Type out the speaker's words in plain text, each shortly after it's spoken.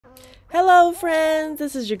Hello friends,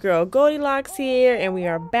 this is your girl Goldilocks here, and we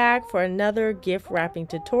are back for another gift wrapping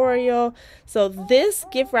tutorial. So this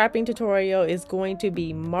gift wrapping tutorial is going to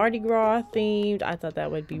be Mardi Gras themed. I thought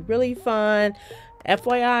that would be really fun.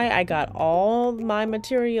 FYI, I got all my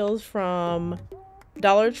materials from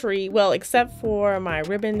Dollar Tree. Well, except for my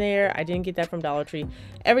ribbon there, I didn't get that from Dollar Tree.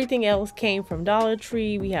 Everything else came from Dollar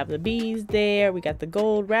Tree. We have the beads there, we got the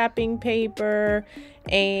gold wrapping paper,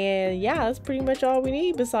 and yeah, that's pretty much all we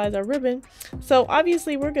need besides our ribbon. So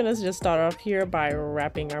obviously we're gonna just start off here by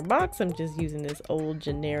wrapping our box. I'm just using this old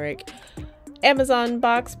generic Amazon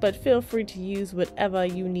box, but feel free to use whatever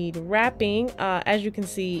you need wrapping. As you can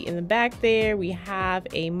see in the back there, we have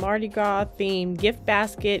a Mardi Gras themed gift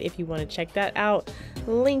basket. If you want to check that out,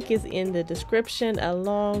 link is in the description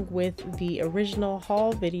along with the original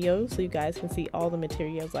haul video, so you guys can see all the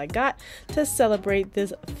materials I got to celebrate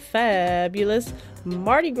this fabulous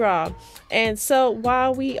Mardi Gras. And so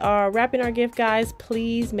while we are wrapping our gift, guys,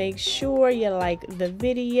 please make sure you like the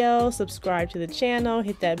video, subscribe to the channel,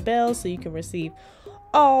 hit that bell so you can receive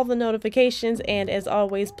all the notifications, and as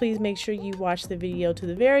always, please make sure you watch the video to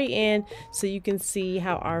the very end so you can see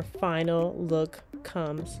how our final look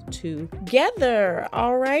comes together.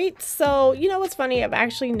 All right, so you know what's funny, I've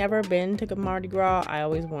actually never been to Mardi Gras. I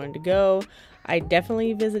always wanted to go. I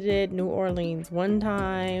definitely visited New Orleans one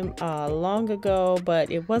time long ago,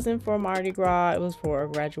 but it wasn't for Mardi Gras, it was for a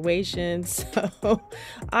graduation. So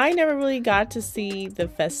I never really got to see the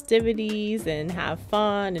festivities and have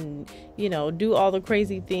fun and, you know, do all the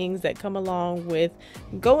crazy things that come along with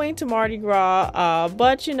going to Mardi Gras.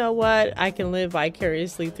 But you know what? I can live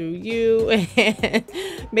vicariously through you, and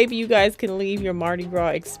maybe you guys can leave your Mardi Gras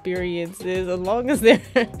experiences as long as they're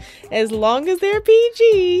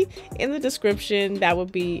PG in the description. That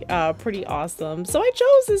would be pretty awesome. So I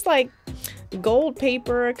chose this like gold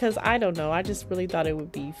paper because I don't know, I just really thought it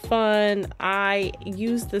would be fun. I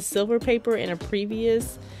used the silver paper in a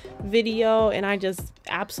previous video and I just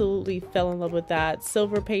absolutely fell in love with that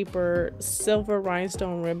silver paper, silver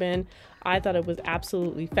rhinestone ribbon. I thought it was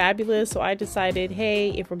absolutely fabulous, so I decided,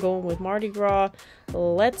 hey, if we're going with Mardi Gras,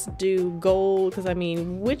 let's do gold, because I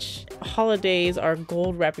mean, which holidays are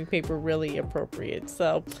gold wrapping paper really appropriate?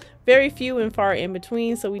 So very few and far in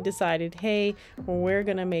between, so we decided, hey, we're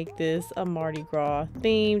gonna make this a Mardi Gras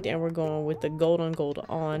themed, and we're going with the gold on gold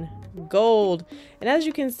on gold. And as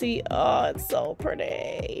you can see, oh, it's so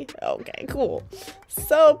pretty. Okay, cool,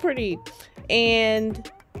 so pretty.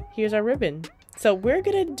 And here's our ribbon. So we're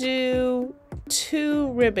gonna do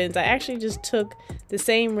two ribbons. I actually just took the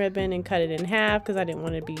same ribbon and cut it in half because I didn't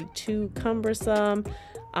want it to be too cumbersome.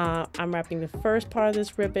 I'm wrapping the first part of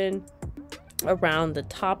this ribbon around the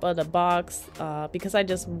top of the box because I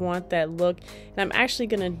just want that look. And I'm actually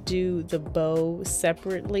gonna do the bow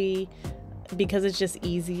separately because it's just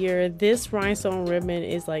easier. This rhinestone ribbon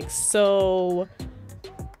is like so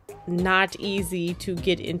not easy to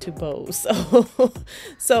get into bows.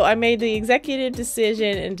 So I made the executive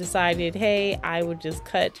decision and decided, hey, I would just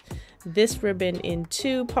cut this ribbon in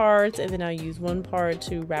two parts, and then I'll use one part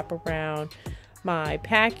to wrap around my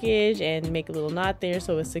package and make a little knot there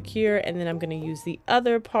so it's secure, and then I'm going to use the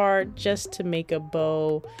other part just to make a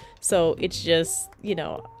bow. So it's just, you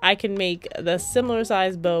know, I can make the similar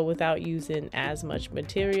size bow without using as much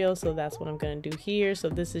material, so that's what I'm going to do here. So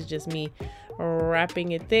this is just me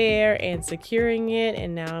wrapping it there and securing it,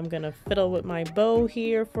 and now I'm going to fiddle with my bow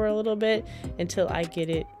here for a little bit until I get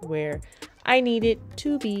it where I need it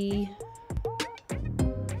to be.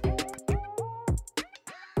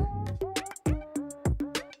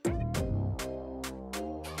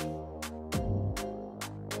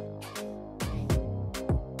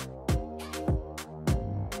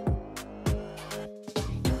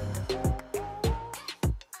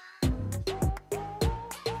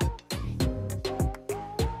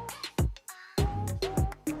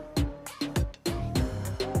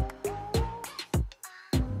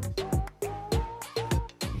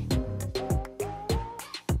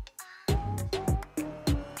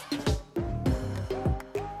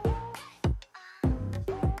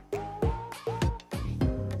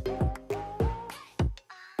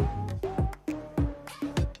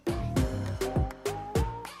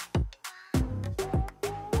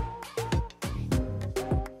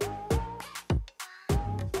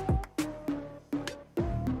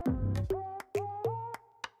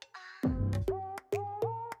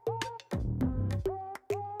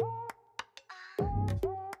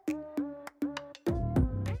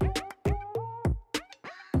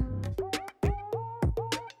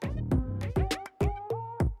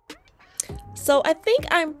 So I think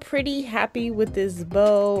I'm pretty happy with this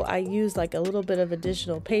bow. I used like a little bit of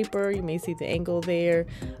additional paper, you may see the angle there,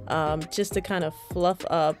 just to kind of fluff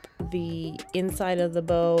up the inside of the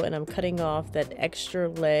bow, and I'm cutting off that extra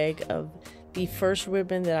leg of the first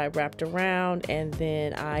ribbon that I wrapped around, and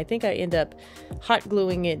then I think I end up hot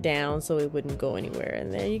gluing it down so it wouldn't go anywhere,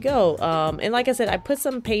 and there you go. And like I said, I put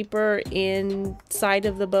some paper inside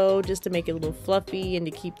of the bow just to make it a little fluffy and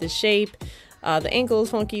to keep the shape. The ankle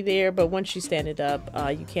is funky there, but once you stand it up,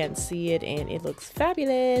 you can't see it, and it looks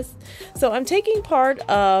fabulous. So I'm taking part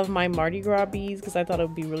of my Mardi Gras beads because I thought it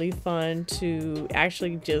would be really fun to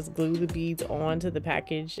actually just glue the beads onto the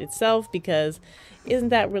package itself, because isn't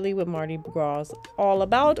that really what Mardi Gras is all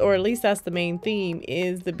about? Or at least that's the main theme,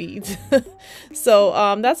 is the beads. So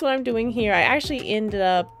that's what I'm doing here. I actually ended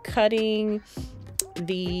up cutting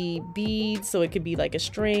the beads so it could be like a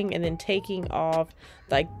string, and then taking off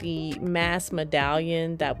like the mask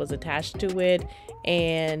medallion that was attached to it,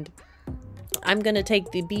 and I'm gonna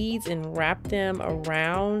take the beads and wrap them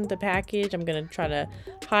around the package. I'm gonna try to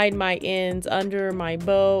hide my ends under my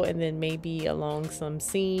bow and then maybe along some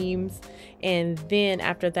seams, and then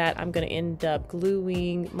after that I'm gonna end up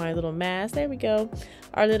gluing my little mask. There we go,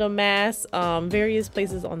 our little mask, various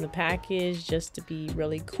places on the package just to be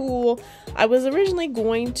really cool. I was originally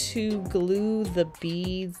going to glue the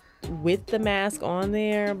beads with the mask on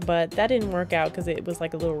there, but that didn't work out because it was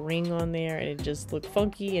like a little ring on there and it just looked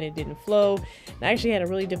funky and it didn't flow. And I actually had a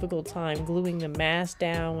really difficult time gluing the mask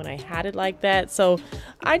down when I had it like that, so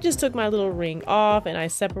I just took my little ring off and I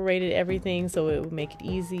separated everything so it would make it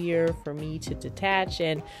easier for me to detach,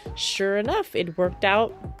 and sure enough, it worked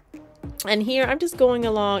out. And here I'm just going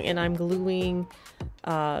along and I'm gluing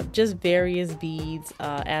just various beads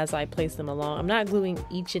as I place them along. I'm not gluing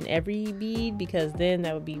each and every bead because then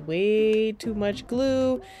that would be way too much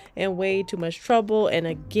glue and way too much trouble. And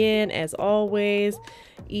again, as always,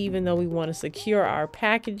 even though we want to secure our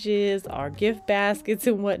packages, our gift baskets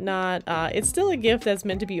and whatnot, it's still a gift that's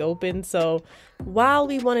meant to be opened. So while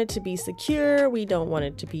we want it to be secure, we don't want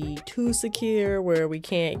it to be too secure where we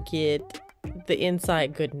can't get the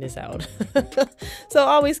inside goodness out. So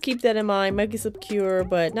always keep that in mind. Make it secure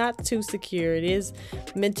but not too secure. It is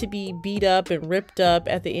meant to be beat up and ripped up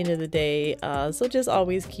at the end of the day, so just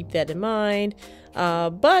always keep that in mind.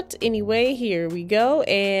 But anyway, here we go,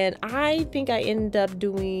 and I think I ended up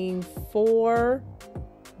doing 4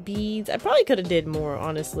 beads. I probably could have did more,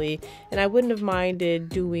 honestly, and I wouldn't have minded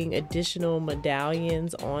doing additional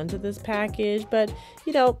medallions onto this package, but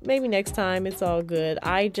you know, maybe next time. It's all good.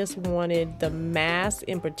 I just wanted the mask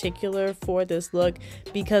in particular for this look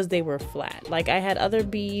because they were flat. Like, I had other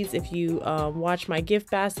beads. If you watch my gift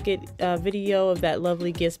basket video of that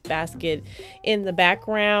lovely gift basket in the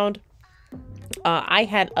background, I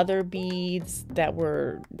had other beads that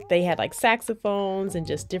they had like saxophones and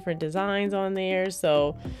just different designs on there,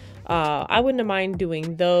 so I wouldn't have mind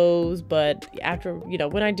doing those. But after, you know,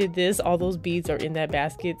 when I did this, all those beads are in that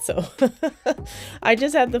basket, so I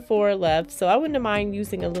just had the 4 left, so I wouldn't have mind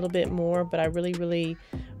using a little bit more, but I really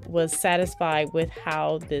was satisfied with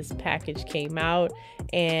how this package came out.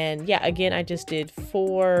 And yeah, again, I just did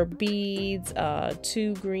 4 beads,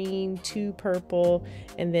 2 green, 2 purple,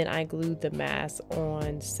 and then I glued the mask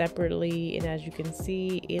on separately, and as you can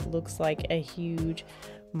see, it looks like a huge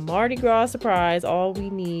Mardi Gras surprise. All we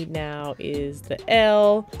need now is the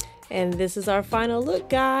L. And this is our final look,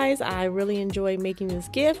 guys. I really enjoyed making this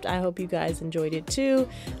gift. I hope you guys enjoyed it too.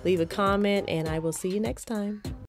 Leave a comment and I will see you next time.